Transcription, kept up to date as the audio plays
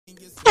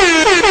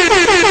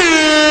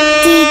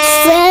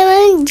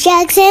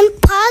Jackson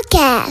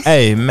Podcast.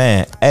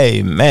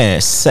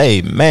 Amen.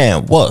 Say,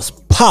 man, what's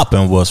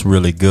popping? What's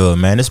really good,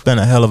 man? It's been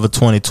a hell of a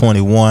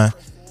 2021.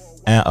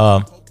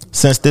 And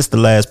since this the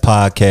last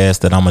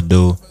podcast that I'm going to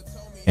do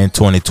in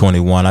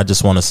 2021, I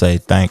just want to say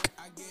thank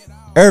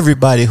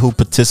everybody who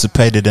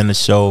participated in the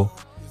show.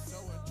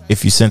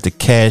 If you sent the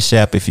Cash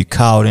App, if you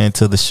called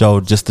into the show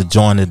just to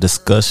join the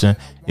discussion,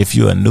 if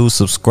you're a new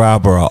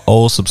subscriber or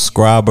old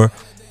subscriber,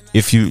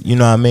 if you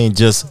know what I mean,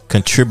 just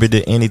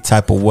contributed any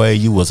type of way,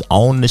 you was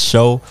on the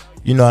show,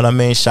 you know what I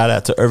mean? Shout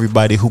out to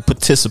everybody who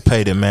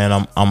participated,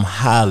 man. I'm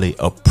highly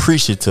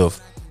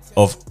appreciative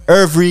of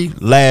every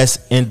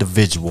last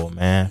individual,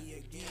 man.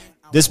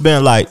 This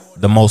been like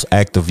the most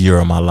active year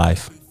of my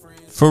life.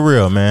 For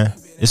real, man.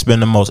 It's been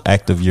the most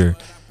active year.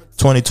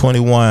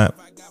 2021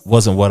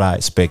 wasn't what I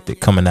expected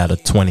coming out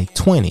of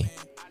 2020.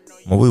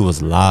 When we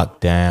was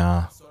locked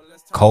down,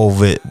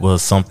 COVID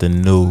was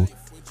something new.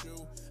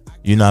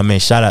 You know what I mean?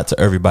 Shout out to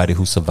everybody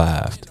who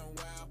survived.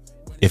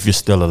 If you're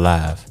still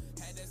alive.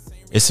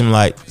 It seemed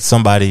like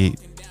somebody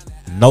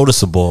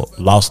noticeable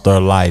lost their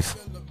life.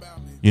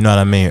 You know what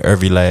I mean?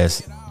 Every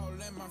last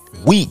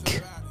week.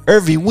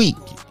 Every week.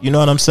 You know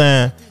what I'm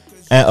saying?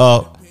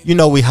 And you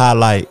know we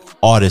highlight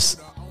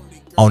artists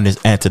on this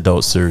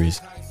Antidote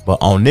series. But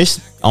on this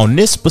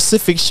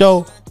specific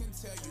show,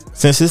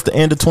 since it's the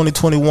end of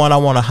 2021, I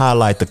want to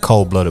highlight the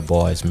Cold-Blooded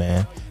Boys,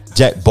 man.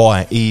 Jack Boy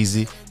and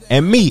Easy.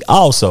 And me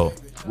also.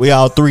 We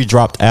all three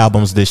dropped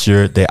albums this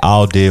year. They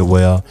all did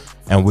well,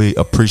 and we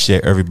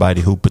appreciate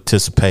everybody who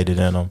participated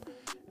in them.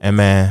 And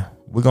man,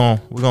 we're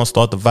gonna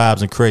start the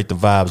vibes and create the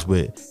vibes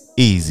with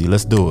Easy.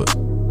 Let's do it.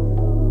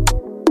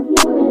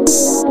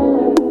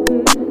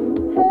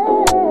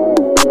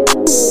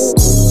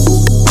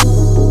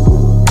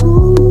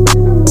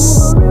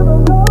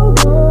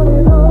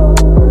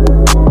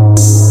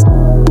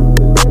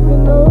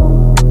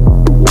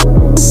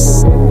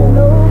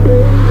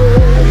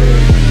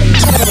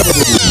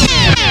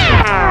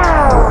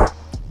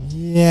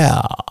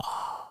 Yeah.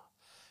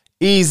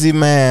 Easy,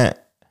 man.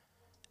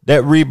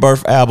 That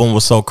Rebirth album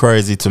was so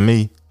crazy to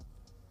me.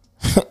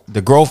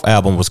 The Growth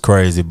album was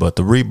crazy, but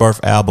the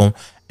Rebirth album,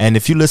 and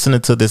if you're listening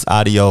to this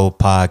audio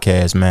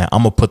podcast, man,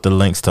 I'm going to put the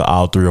links to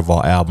all three of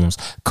our albums.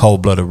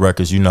 Cold-Blooded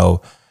Records, you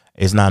know,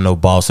 it's not no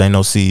boss, ain't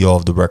no CEO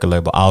of the record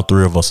label. All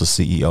three of us are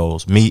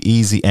CEOs, me,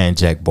 Easy, and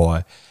Jack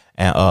Boy.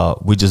 And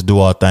we just do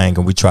our thing,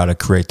 and we try to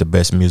create the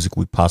best music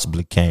we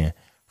possibly can.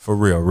 For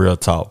real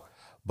talk.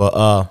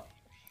 But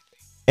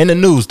in the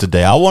news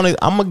today, I'm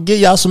gonna give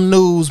y'all some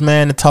news,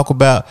 man, to talk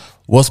about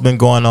what's been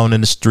going on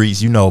in the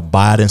streets. You know,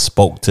 Biden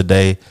spoke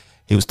today.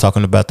 He was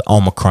talking about the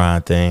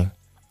Omicron thing,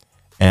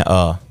 and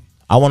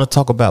I want to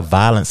talk about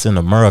violence in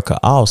America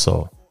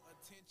also.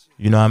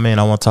 You know what I mean?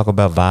 I want to talk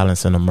about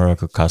violence in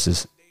America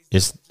because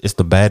it's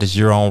the baddest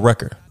year on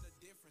record,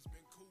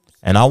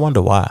 and I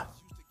wonder why.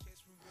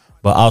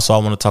 But also, I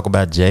want to talk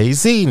about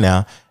Jay-Z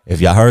now. If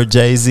y'all heard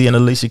Jay-Z and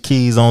Alicia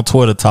Keys on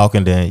Twitter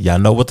talking, then y'all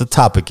know what the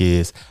topic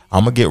is.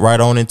 I'm going to get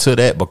right on into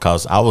that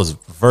because I was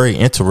very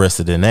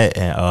interested in that.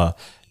 And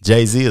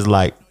Jay-Z is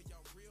like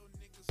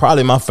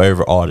probably my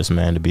favorite artist,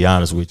 man, to be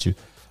honest with you.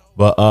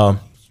 But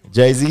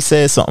Jay-Z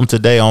said something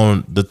today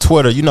on the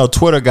Twitter. You know,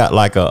 Twitter got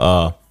like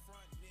a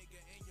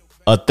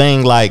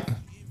thing like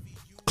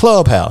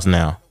Clubhouse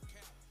now.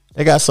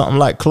 They got something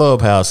like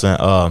Clubhouse.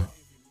 And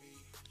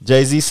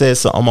Jay-Z said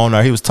something on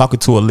there. He was talking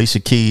to Alicia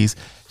Keys,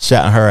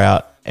 shouting her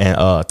out. And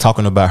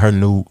talking about her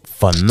new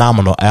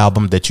phenomenal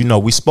album that, you know,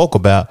 we spoke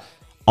about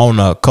on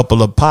a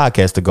couple of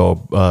podcasts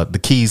ago, the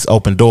Keys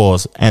Open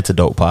Doors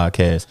Antidote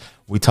podcast.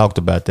 We talked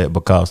about that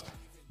because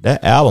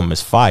that album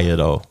is fire,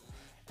 though.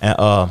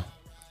 And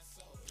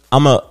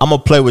I'm a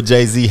play what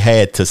Jay-Z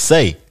had to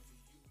say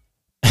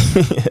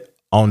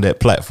on that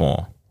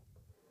platform.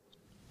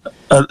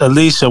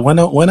 Alicia, when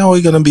are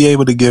we going to be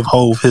able to give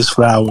Hov his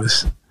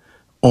flowers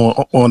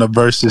on a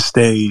versus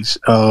stage?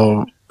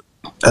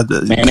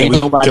 Man,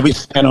 ain't nobody can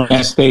stand on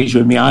that stage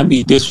with me. I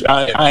ain't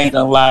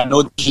gonna lie,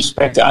 no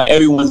disrespect.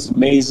 Everyone's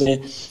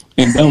amazing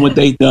and done what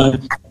they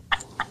done.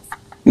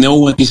 No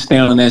one can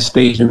stand on that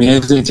stage with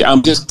me.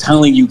 I'm just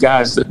telling you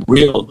guys the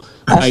real.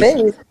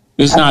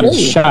 It's not a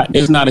shot.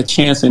 There's not a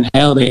chance in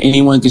hell that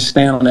anyone can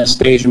stand on that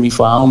stage with me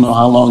for I don't know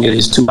how long it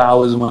is. 2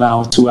 hours, 1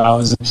 hour, 2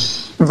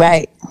 hours.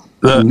 Right.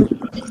 Look, you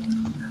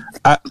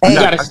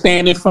gotta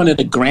stand in front of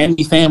the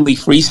Grammy Family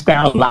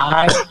Freestyle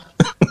Live.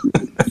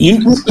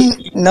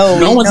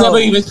 No one's ever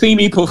even seen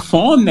me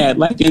perform that.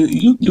 Like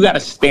you got to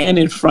stand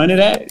in front of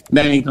that.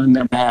 That ain't gonna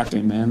never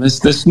happen, man.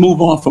 Let's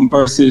move on from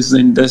verses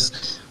and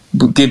let's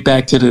get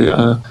back to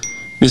the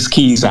Miss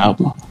Keys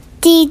album.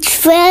 The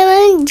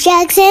Trevor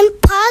Jackson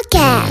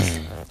Podcast.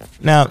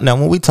 Now,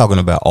 when we talking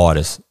about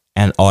artists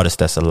and artists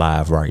that's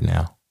alive right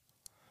now,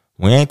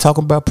 we ain't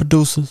talking about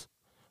producers.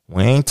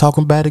 We ain't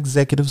talking about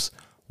executives.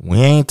 We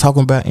ain't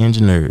talking about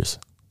engineers.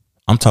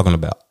 I'm talking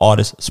about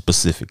artists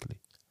specifically.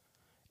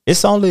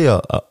 It's only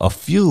a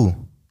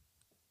few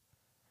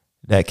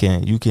that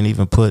you can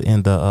even put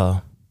in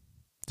the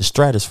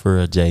stratosphere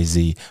of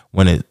Jay-Z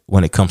when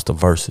it comes to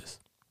verses.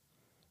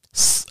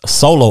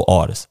 Solo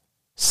artists,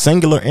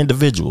 singular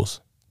individuals.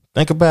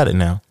 Think about it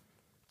now.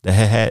 That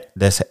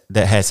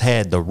has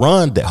had the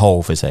run that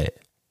Hov has had.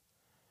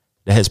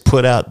 That has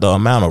put out the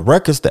amount of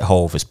records that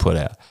Hov has put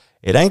out.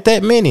 It ain't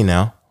that many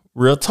now.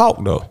 Real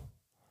talk though.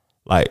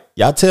 Like,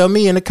 y'all tell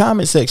me in the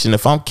comment section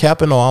if I'm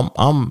capping or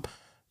I'm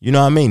you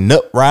know what I mean,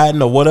 nut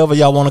riding or whatever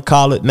y'all want to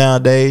call it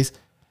nowadays.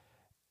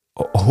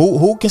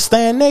 Who can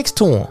stand next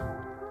to him?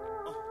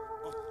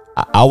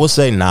 I would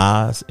say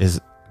Nas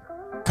is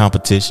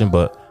competition,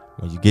 but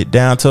when you get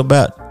down to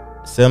about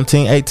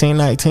 17, 18,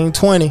 19,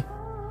 20,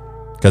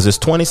 because it's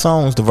 20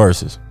 songs, the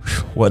verses,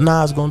 what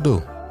Nas gonna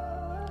do?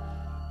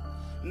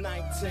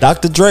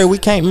 Dr. Dre, we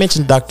can't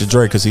mention Dr.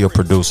 Dre because he a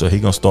producer. He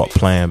gonna start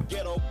playing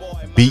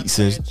beats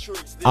and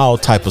all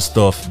type of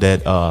stuff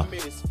that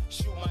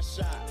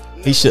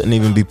he shouldn't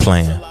even be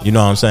playing. You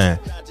know what I'm saying?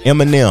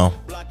 Eminem,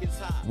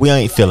 we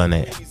ain't feeling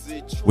that.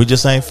 We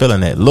just ain't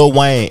feeling that. Lil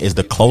Wayne is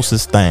the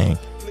closest thing,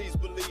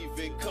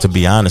 to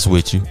be honest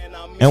with you.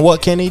 And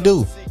what can he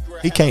do?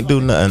 He can't do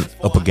nothing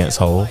up against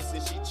Hov.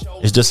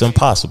 It's just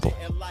impossible.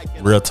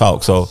 Real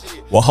talk. So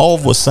what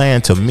Hov was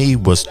saying to me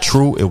was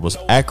true. It was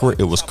accurate.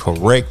 It was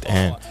correct.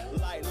 And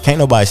can't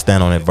nobody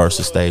stand on that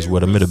versus stage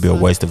with him. It'll be a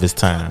waste of his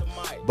time.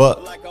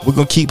 But we're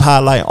going to keep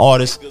highlighting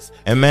artists.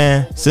 And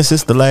man, since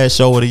it's the last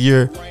show of the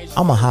year,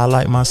 I'm going to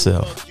highlight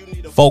myself.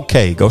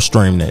 4K. Go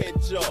stream that.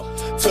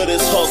 To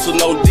this hustle,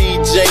 no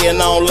DJ and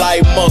I don't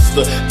like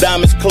mustard.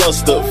 Diamonds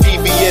cluster,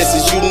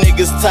 VVS's, you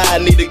niggas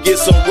tired, need to get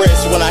some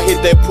rest. When I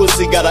hit that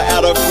pussy, got her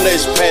out of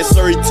flesh. Past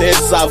 30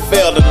 tests, I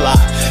failed a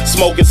lot.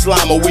 Smoking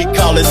slimer, we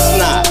call it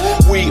snot.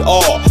 We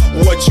are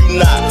what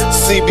you not.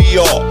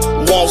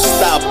 CBR won't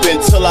stop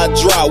until I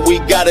drop. We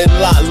got it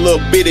locked, little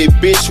bitty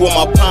bitch. When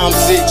my palms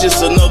sit,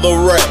 just another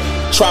rap.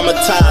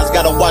 Traumatized,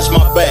 gotta watch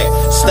my back.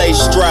 Stay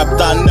strapped,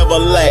 I never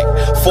lack.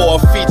 For a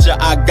feature,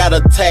 I got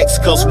a tax.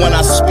 Cause when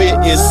I spit,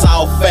 it's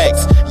all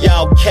facts.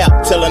 Y'all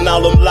cap telling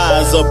all them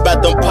lies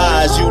about them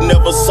pies you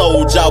never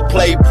sold. Y'all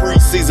play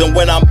preseason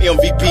when I'm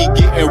MVP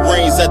getting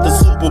rings at the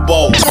Super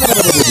Bowl.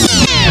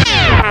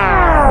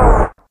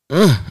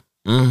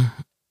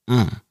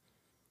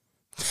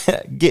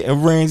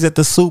 Getting rings at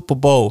the Super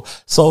Bowl.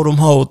 Sold them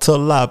whole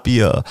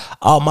tilapia.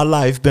 All my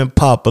life been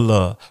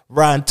popular.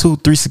 Riding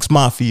 236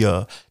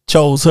 Mafia.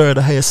 Chose her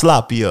to hair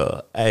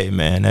sloppier. Hey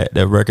man,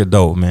 that record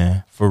dope,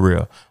 man. For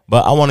real.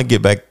 But I want to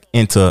get back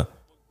into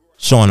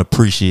showing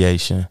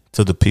appreciation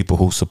to the people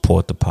who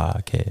support the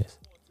podcast.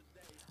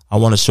 I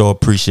want to show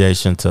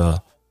appreciation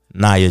to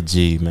Nia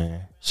G,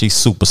 man. She's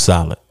super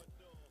solid.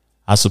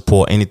 I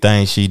support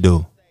anything she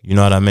do. You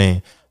know what I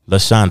mean?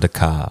 LaShonda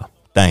Cobb.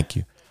 Thank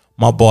you.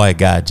 My boy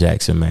Guy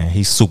Jackson, man.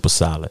 He's super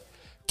solid.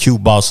 Q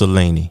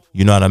Balsalini.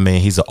 You know what I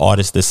mean? He's an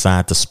artist that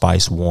signed to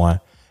Spice One.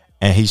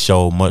 And he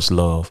showed much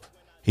love.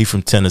 He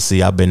from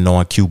Tennessee. I've been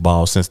knowing Q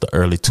Ball since the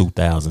early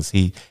 2000s.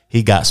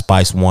 He got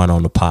Spice One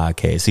on the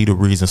podcast. He the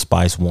reason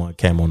Spice One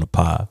came on the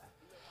pod.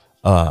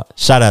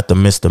 Shout out to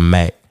Mr.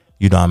 Mac,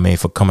 you know what I mean,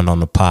 for coming on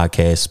the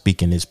podcast,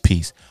 speaking his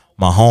piece.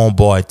 My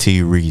homeboy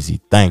T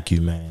Reezy. Thank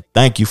you, man.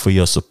 Thank you for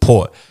your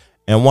support.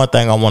 And one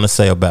thing I want to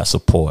say about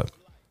support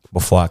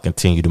before I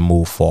continue to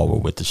move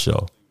forward with the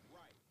show.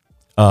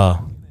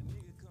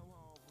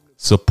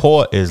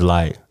 Support is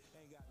like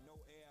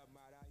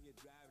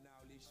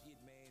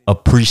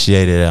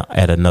appreciated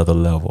at another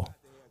level.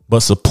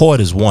 But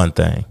support is one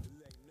thing.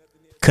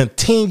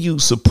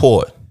 Continued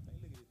support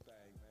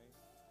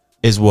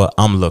is what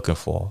I'm looking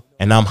for.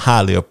 And I'm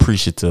highly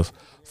appreciative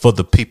for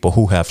the people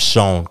who have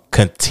shown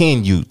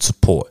continued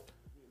support.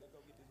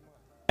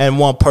 And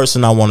one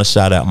person I want to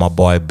shout out, my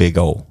boy Big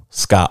O,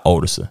 Scott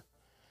Oderson.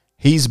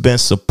 He's been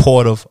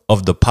supportive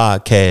of the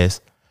podcast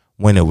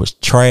when it was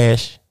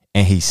trash,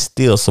 and he's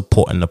still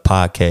supporting the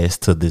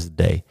podcast to this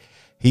day.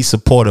 He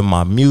supported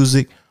my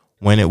music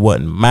when it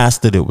wasn't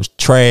mastered, it was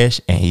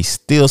trash, and he's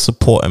still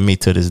supporting me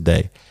to this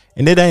day.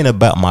 And it ain't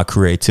about my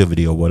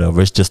creativity or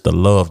whatever. It's just the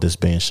love that's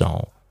being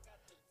shown.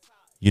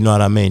 You know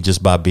what I mean?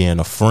 Just by being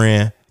a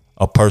friend,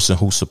 a person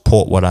who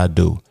support what I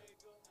do.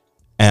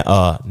 And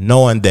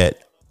knowing that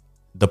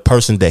the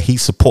person that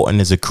he's supporting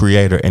is a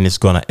creator and it's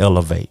going to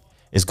elevate.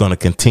 It's going to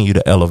continue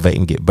to elevate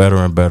and get better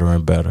and better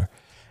and better.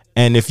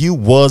 And if you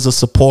was a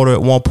supporter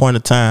at one point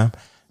in time,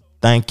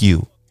 thank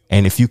you.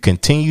 And if you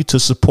continue to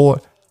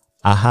support,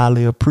 I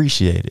highly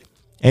appreciate it.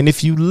 And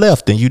if you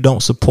left and you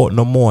don't support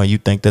no more and you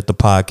think that the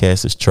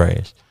podcast is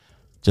trash,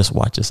 just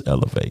watch us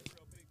elevate.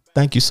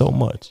 Thank you so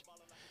much.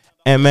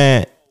 And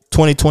man,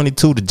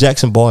 2022, the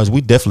Jackson Boys,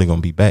 we definitely going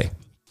to be back.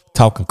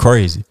 Talking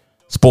crazy.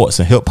 Sports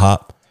and hip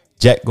hop.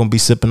 Jack going to be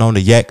sipping on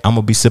the yak. I'm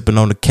going to be sipping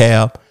on the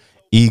cab.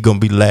 E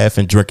going to be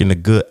laughing, drinking the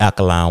good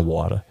alkaline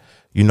water.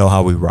 You know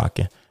how we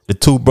rocking. The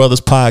Two Brothers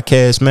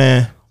podcast,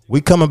 man,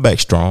 we coming back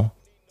strong.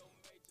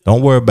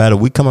 Don't worry about it.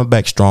 We coming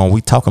back strong.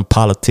 We talking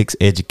politics,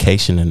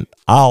 education, and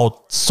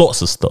all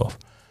sorts of stuff.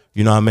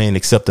 You know what I mean?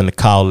 Accepting the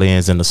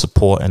call-ins and the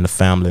support and the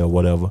family or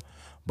whatever.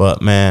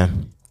 But,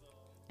 man,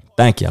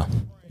 thank y'all.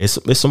 It's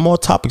some more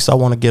topics I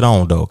want to get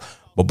on, though.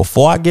 But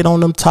before I get on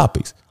them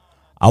topics,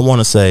 I want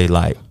to say,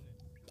 like,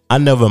 I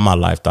never in my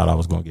life thought I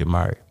was going to get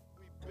married.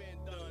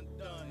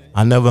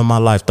 I never in my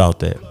life thought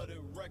that.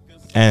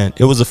 And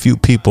it was a few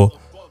people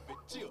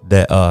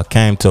that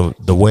came to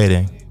the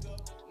wedding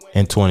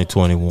in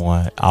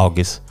 2021,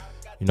 August,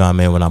 you know what I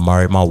mean, when I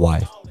married my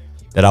wife,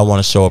 that I want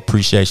to show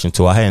appreciation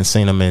to. I hadn't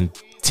seen them in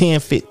 10,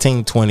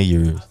 15, 20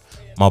 years.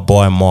 My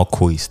boy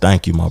Marquise,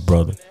 thank you, my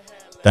brother.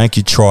 Thank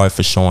you, Troy,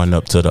 for showing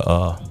up to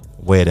the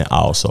wedding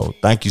also.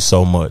 Thank you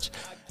so much.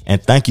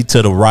 And thank you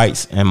to the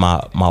Wrights and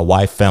my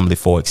wife family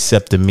for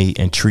accepting me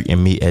and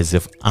treating me as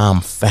if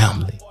I'm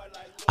family.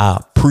 I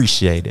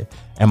appreciate it.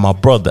 And my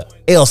brother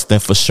Elston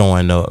for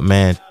showing up,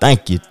 man.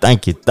 Thank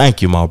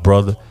you, my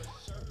brother.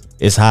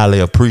 It's highly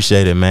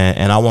appreciated, man.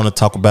 And I want to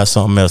talk about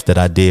something else that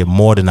I did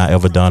more than I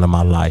ever done in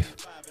my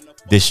life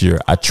this year.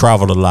 I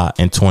traveled a lot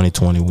in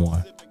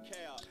 2021.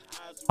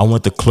 I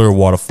went to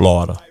Clearwater,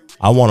 Florida.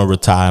 I want to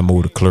retire and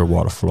move to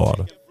Clearwater,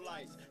 Florida.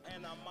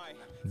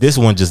 This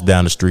one just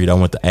down the street. I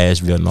went to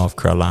Asheville, North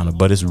Carolina,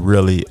 but it's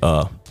really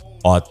a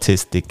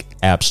artistic,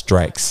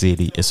 abstract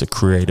city. It's a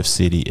creative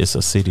city. It's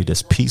a city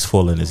that's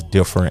peaceful and it's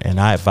different. And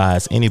I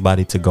advise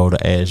anybody to go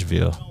to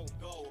Asheville,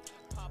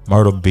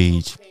 Myrtle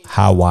Beach,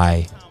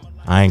 Hawaii.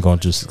 I ain't gonna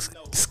just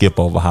skip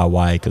over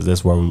Hawaii because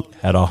that's where we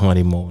had our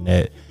honeymoon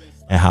at.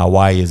 And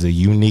Hawaii is a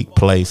unique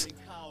place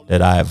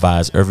that I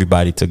advise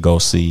everybody to go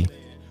see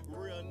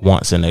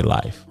once in their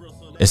life.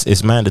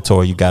 It's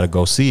mandatory. You got to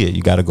go see it.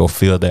 You got to go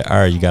feel that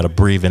air. You got to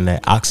breathe in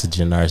that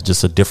oxygen there. It's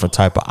just a different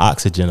type of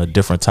oxygen, a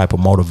different type of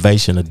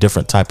motivation, a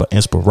different type of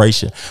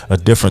inspiration, a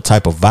different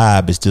type of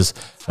vibe. It's just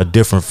a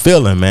different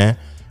feeling, man.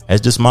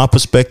 That's just my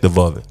perspective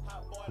of it.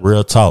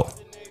 Real talk.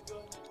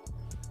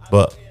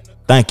 But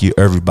thank you,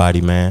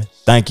 everybody, man.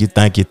 Thank you.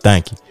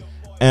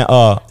 And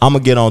I'm going to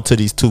get on to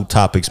these two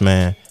topics,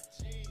 man.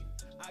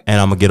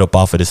 And I'm going to get up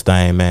off of this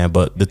thing, man.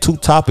 But the two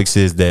topics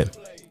is that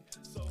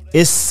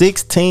it's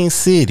 16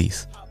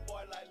 cities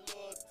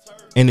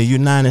in the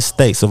United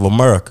States of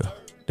America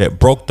that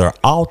broke their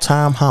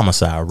all-time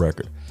homicide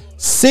record.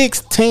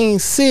 16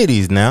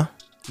 cities now,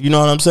 you know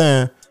what I'm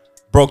saying,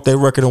 broke their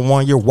record in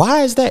 1 year.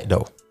 Why is that,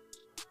 though?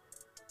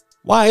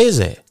 Why is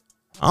that?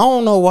 I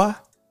don't know why.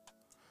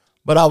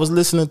 But I was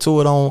listening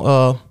to it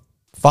on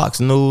Fox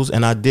News,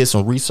 and I did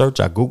some research.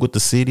 I Googled the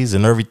cities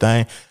and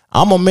everything.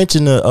 I'm going to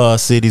mention the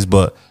cities,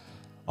 but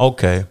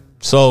okay.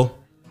 So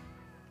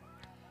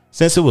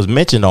since it was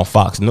mentioned on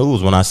Fox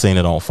News, when I seen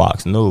it on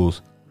Fox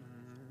News,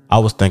 I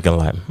was thinking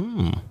like,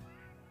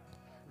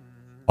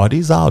 are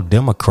these all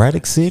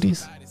Democratic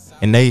cities?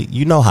 And they,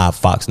 you know how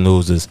Fox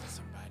News is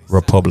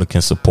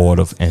Republican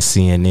supportive and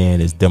CNN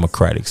is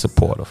Democratic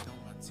supportive.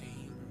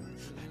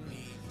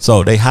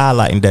 So they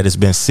highlighting that it's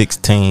been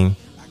 16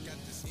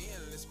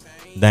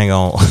 dang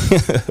on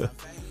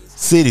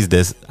cities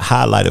that's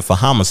highlighted for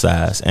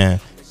homicides.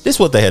 And this is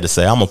what they had to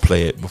say. I'm going to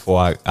play it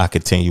before I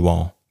continue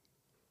on.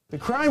 The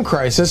crime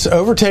crisis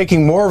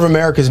overtaking more of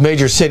America's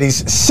major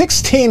cities,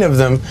 16 of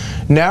them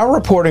now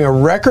reporting a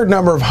record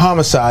number of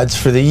homicides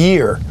for the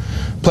year.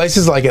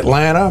 Places like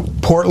Atlanta,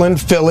 Portland,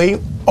 Philly,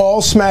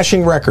 all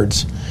smashing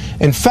records.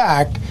 In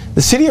fact,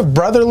 the city of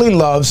brotherly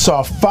love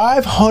saw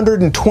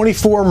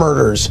 524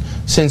 murders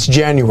since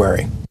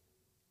January.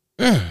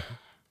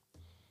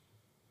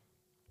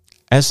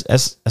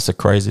 That's a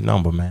crazy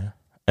number, man.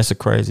 That's a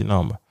crazy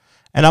number.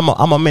 And I'm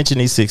gonna mention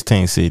these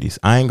 16 cities.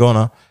 I ain't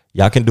gonna.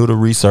 Y'all can do the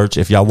research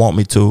if y'all want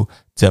me to.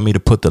 Tell me to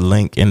put the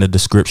link in the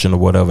description or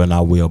whatever, and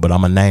I will. But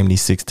I'm gonna name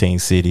these 16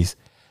 cities,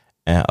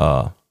 and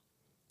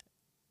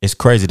it's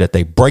crazy that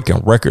they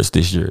breaking records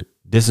this year.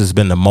 This has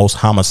been the most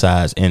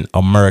homicides in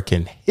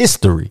American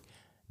history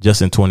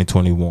just in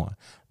 2021.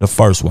 The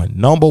first one,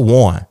 number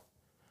 1,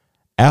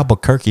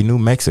 Albuquerque, New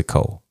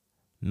Mexico.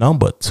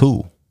 Number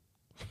 2,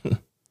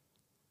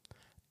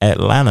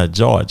 Atlanta,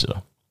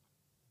 Georgia.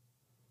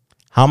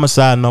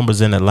 Homicide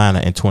numbers in Atlanta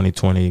in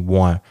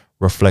 2021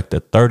 reflect a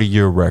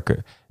 30-year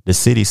record. The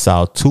city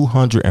saw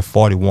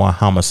 241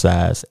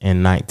 homicides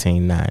in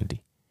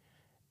 1990,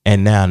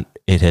 and now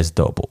it has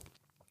doubled.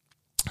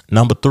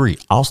 Number 3,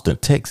 Austin,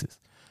 Texas.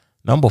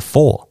 Number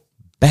 4,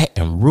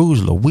 Baton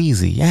Rouge,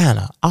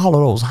 Louisiana. All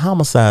of those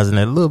homicides in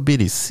that little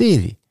bitty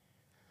city.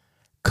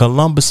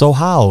 Columbus,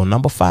 Ohio,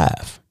 number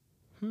 5.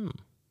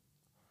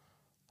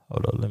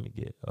 Hold on, let me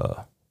get,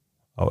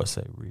 I would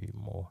say read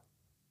more.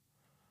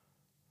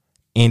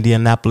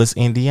 Indianapolis,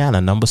 Indiana,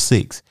 number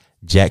 6.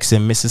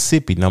 Jackson,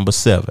 Mississippi, number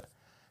 7.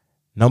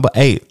 Number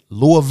 8,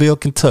 Louisville,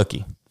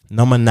 Kentucky.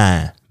 Number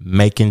 9,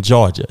 Macon,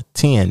 Georgia.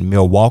 10,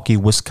 Milwaukee,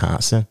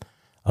 Wisconsin.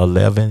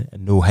 11,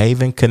 New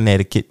Haven,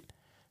 Connecticut.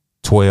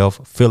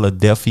 12,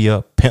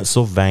 Philadelphia,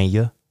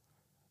 Pennsylvania.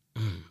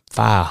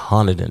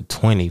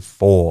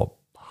 524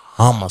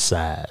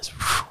 homicides.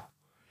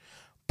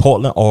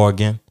 Portland,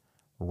 Oregon.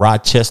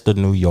 Rochester,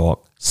 New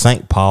York.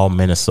 St. Paul,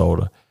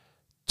 Minnesota.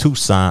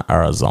 Tucson,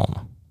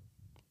 Arizona.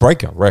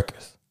 Breaking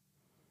records.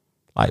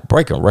 Like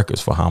breaking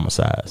records for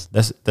homicides.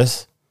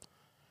 That's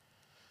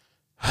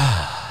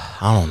I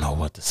don't know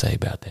what to say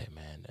about that,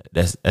 man.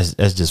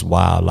 That's just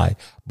wild. Like,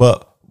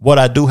 but what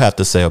I do have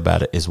to say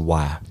about it is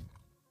why.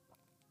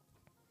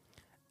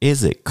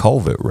 Is it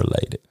COVID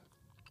related?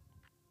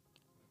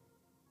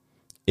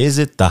 Is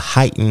it the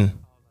heightened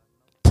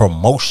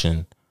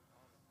promotion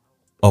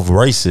of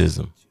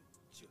racism?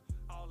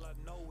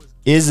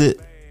 Is it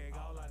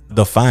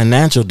the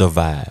financial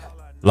divide?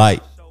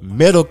 Like,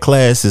 middle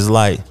class is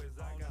like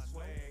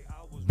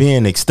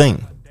being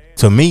extinct.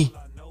 To me,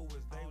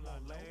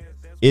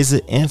 is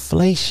it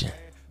inflation?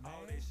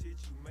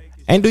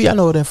 And do y'all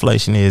know what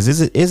inflation is?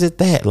 Is it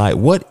that? Like,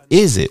 what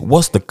is it?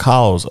 What's the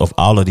cause of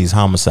all of these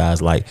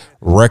homicides? Like,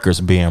 records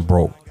being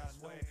broke.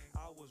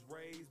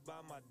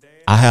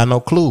 I have no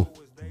clue,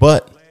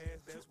 but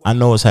I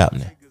know it's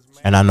happening,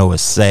 and I know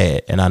it's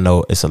sad, and I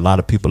know it's a lot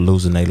of people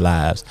losing their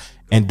lives.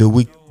 And do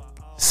we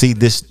see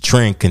this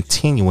trend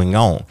continuing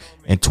on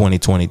in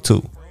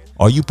 2022?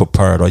 Are you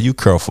prepared? Are you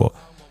careful?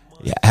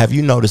 Have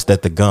you noticed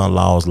that the gun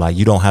laws, like,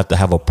 you don't have to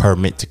have a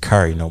permit to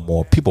carry no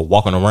more? People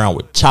walking around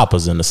with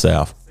choppers in the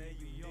South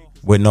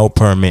with no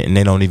permit, and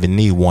they don't even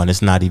need one.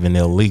 It's not even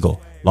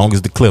illegal, long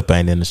as the clip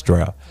ain't in the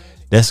strap.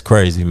 That's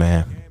crazy,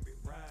 man.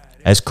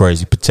 That's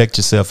crazy. Protect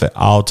yourself at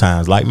all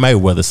times, like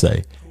Mayweather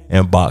say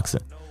in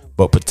boxing.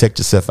 But protect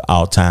yourself at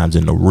all times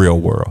in the real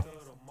world,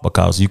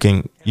 because you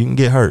can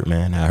get hurt,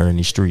 man, out here in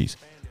these streets.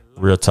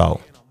 Real talk.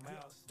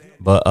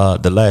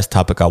 But the last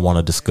topic I want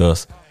to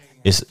discuss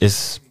is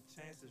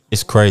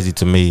it's crazy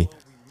to me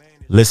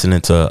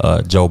listening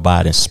to Joe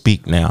Biden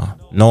speak now,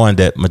 knowing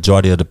that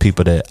majority of the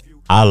people that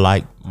I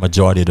like,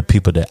 majority of the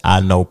people that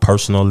I know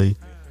personally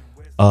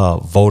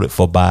voted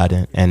for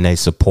Biden, and they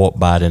support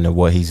Biden and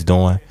what he's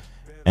doing.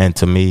 And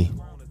to me,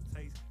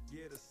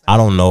 I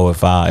don't know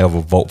if I'll ever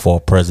vote for a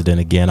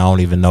president again. I don't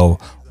even know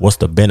what's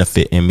the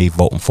benefit in me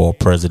voting for a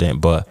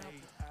president. But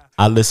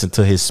I listened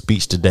to his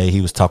speech today.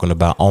 He was talking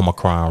about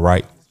Omicron,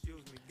 right?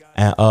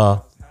 And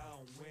I'm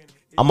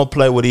gonna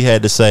play what he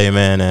had to say,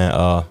 man.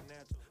 And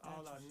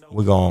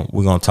we're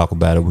gonna talk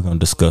about it. We're gonna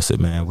discuss it,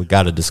 man. We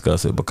gotta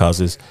discuss it because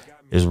it's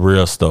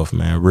real stuff,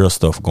 man. Real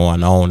stuff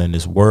going on in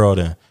this world.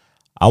 And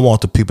I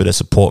want the people that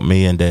support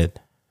me and that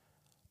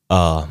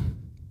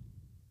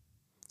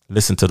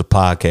listen to the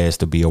podcast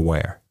to be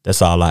aware.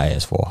 That's all I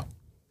ask for.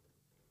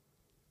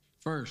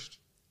 First,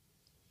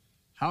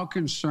 how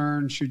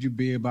concerned should you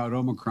be about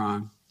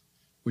Omicron,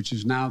 which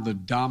is now the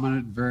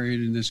dominant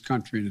variant in this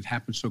country, and it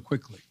happened so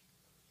quickly?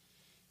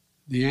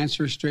 The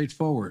answer is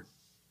straightforward.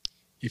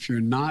 If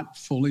you're not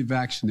fully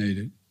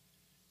vaccinated,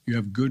 you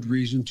have good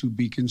reason to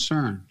be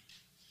concerned.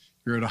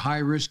 You're at a high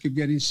risk of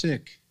getting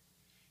sick.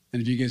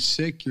 And if you get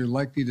sick, you're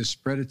likely to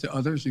spread it to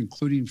others,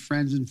 including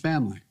friends and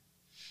family.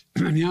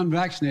 And the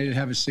unvaccinated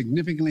have a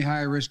significantly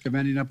higher risk of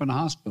ending up in a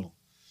hospital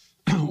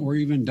or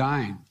even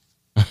dying.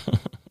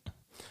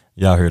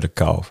 Y'all hear the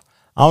cough.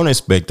 I don't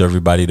expect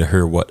everybody to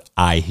hear what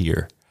I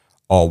hear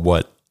or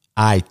what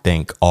I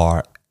think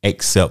or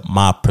accept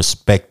my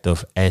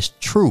perspective as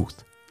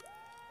truth.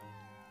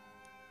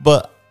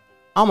 But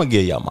I'm going to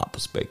give y'all my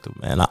perspective,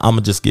 man. I'm going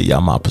to just give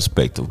y'all my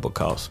perspective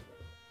because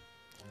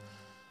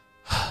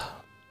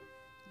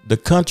the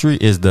country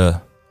is the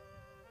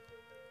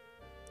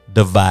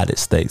divided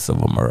states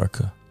of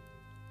America.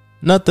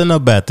 Nothing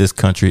about this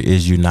country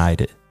is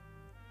united.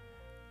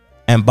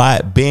 And by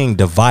it being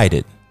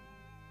divided,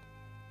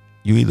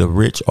 you either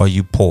rich or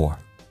you poor.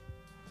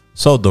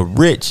 So the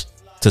rich,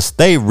 to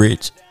stay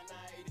rich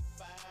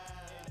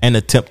and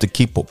attempt to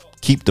keep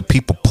the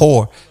people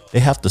poor, they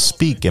have to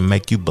speak and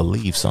make you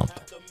believe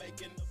something.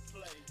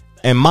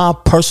 In my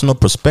personal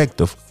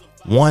perspective,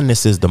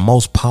 oneness is the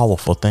most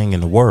powerful thing in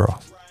the world.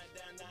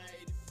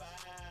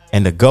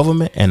 And the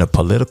government and the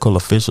political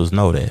officials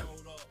know that.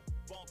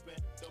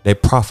 They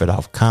profit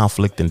off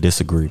conflict and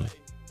disagreement.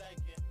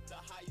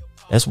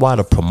 That's why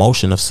the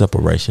promotion of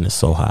separation is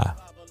so high.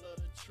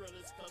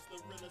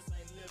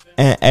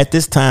 And at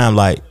this time,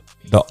 like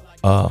the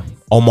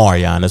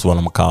Omarion, that's what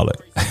I'm going to call it.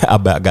 I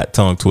about got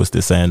tongue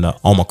twisted saying the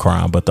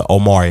Omicron, but the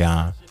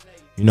Omarion,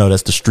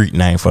 that's the street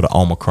name for the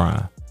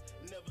Omicron.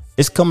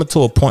 It's coming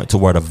to a point to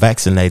where the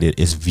vaccinated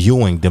is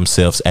viewing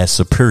themselves as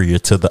superior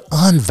to the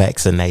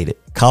unvaccinated,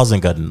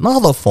 causing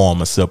another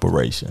form of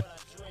separation.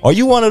 Are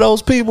you one of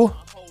those people?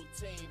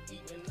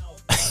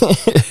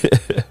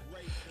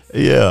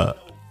 Yeah.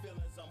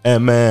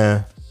 And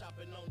man,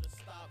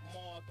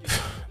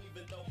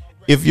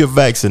 if you're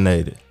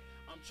vaccinated,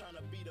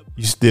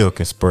 you still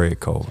can spread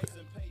COVID.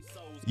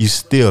 You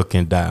still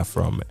can die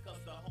from it.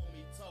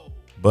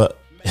 But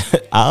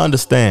I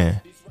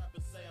understand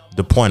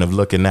the point of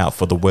looking out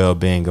for the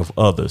well-being of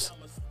others.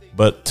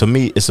 But to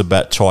me, it's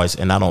about choice,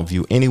 and I don't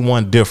view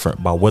anyone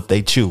different by what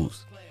they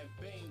choose.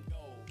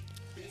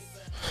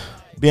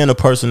 Being a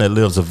person that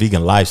lives a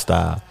vegan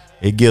lifestyle,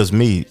 it gives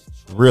me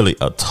really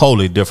a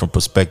totally different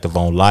perspective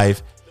on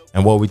life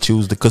and what we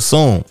choose to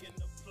consume.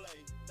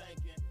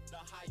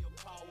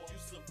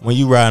 When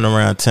you riding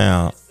around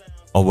town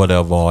or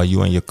whatever, or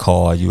you in your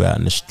car, you out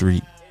in the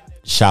street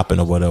shopping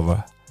or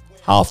whatever,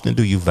 how often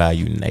do you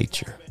value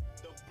nature?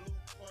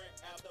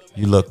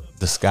 You look,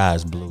 the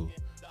sky's blue,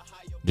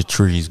 the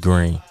trees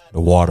green,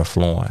 the water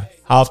flowing.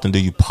 How often do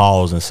you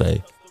pause and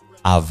say,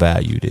 I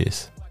value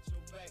this?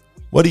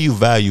 What do you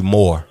value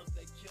more?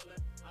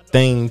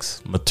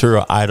 Things,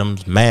 material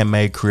items,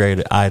 man-made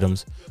created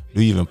items?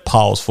 Do you even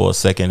pause for a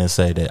second and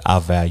say that I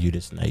value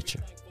this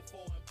nature?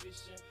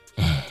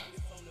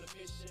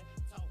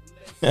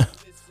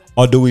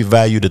 Or do we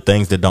value the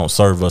things that don't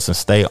serve us and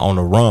stay on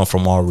the run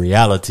from our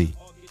reality?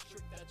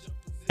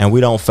 And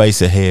we don't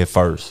face it head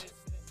first.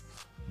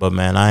 But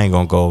man, I ain't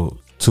gonna go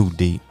too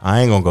deep.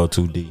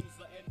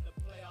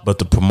 But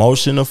the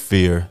promotion of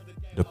fear,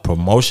 the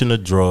promotion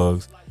of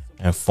drugs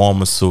and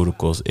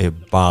pharmaceuticals,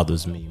 it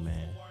bothers me,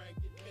 man.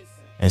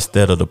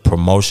 Instead of the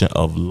promotion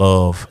of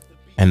love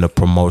and the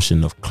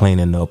promotion of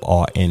cleaning up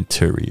our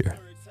interior.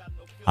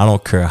 I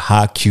don't care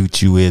how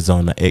cute you is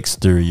on the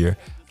exterior,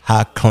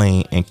 how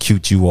clean and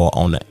cute you are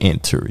on the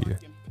interior.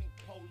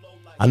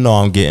 I know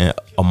I'm getting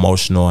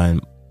emotional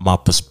and my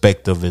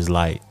perspective is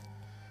like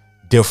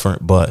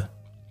different, but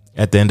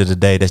at the end of the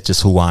day, that's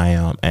just who I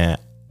am. And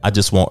I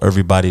just want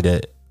everybody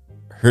that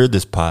heard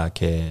this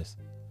podcast,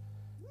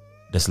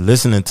 that's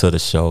listening to the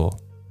show,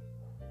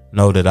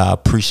 know that I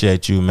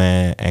appreciate you,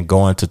 man, and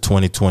go into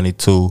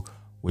 2022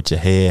 with your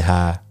head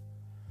high,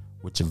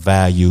 with your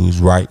values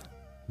right.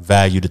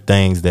 Value the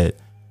things that,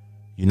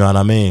 you know what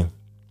I mean,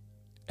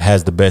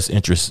 has the best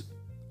interest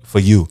for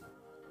you.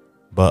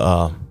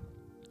 But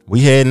we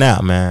heading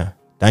out, man.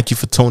 Thank you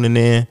for tuning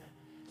in.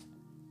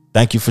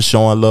 Thank you for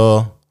showing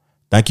love.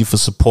 Thank you for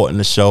supporting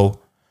the show.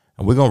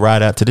 And we're going to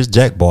ride out to this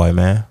Jack Boy,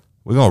 man.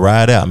 We're going to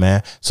ride out,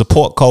 man.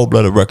 Support Cold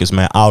Blooded Records,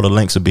 man. All the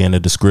links will be in the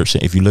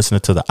description. If you're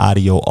listening to the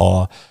audio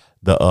or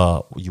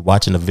the you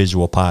watching the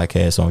visual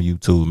podcast on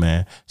YouTube,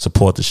 man,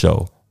 support the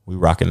show. We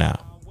rocking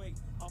out.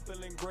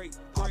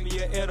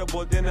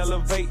 Edible, then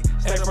elevate.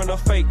 Stay from the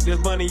fake. This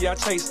money I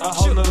chase. A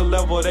whole nother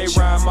level. They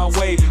ride my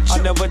way. I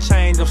never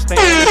change. I'm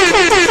staying this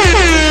way.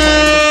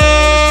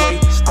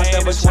 I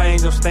never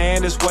change. I'm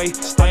staying this way.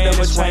 I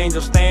never change.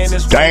 I'm staying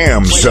this way.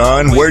 Damn,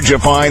 son, where'd you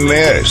find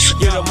this?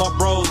 Get up, my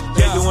bros.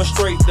 They doing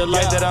straight. The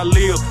life that I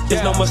live.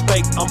 There's no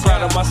mistake. I'm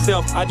proud of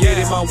myself. I did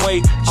it my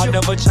way. I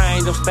never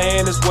change. I'm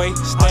staying this way.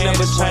 I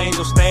never change.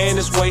 I'm staying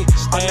this way.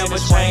 I never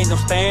change. I'm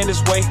staying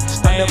this way.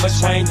 I never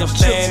change. I'm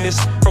staying this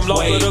from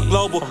local to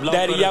global.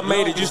 Daddy, I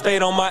made it. You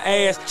stayed on my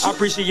ass. I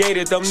appreciate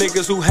it. Them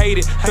niggas who hate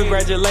it,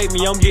 congratulate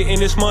me. I'm getting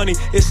this money.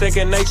 It's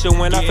second nature.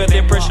 When I felt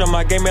that pressure,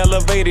 my game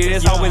elevated.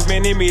 It's always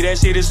been in me. That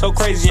shit is so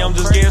crazy. I'm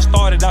just getting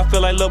started. I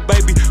feel like little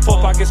baby.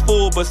 4 pockets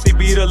full, but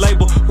CB the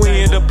label.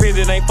 We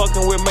independent, ain't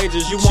fucking with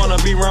majors. You wanna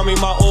be around me?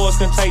 My oil's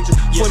contagious.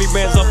 20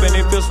 bands up and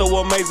it feels so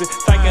amazing.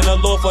 Thanking the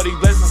Lord for these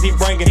blessings He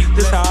bringing.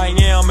 This how I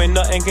am and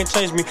nothing can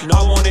change me.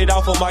 I want it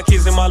all for my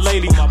kids and my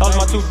lady. Lost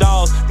my 2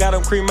 dogs, got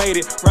them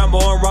cremated. Rambo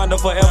and Rhonda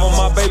forever,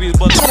 my babies.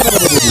 But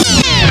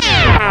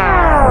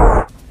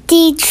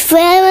The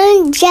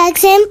Trevor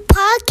Jackson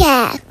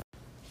Podcast.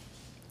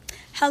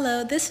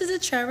 Hello, this is the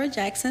Trevor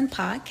Jackson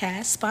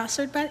Podcast,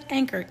 sponsored by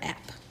Anchor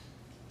app.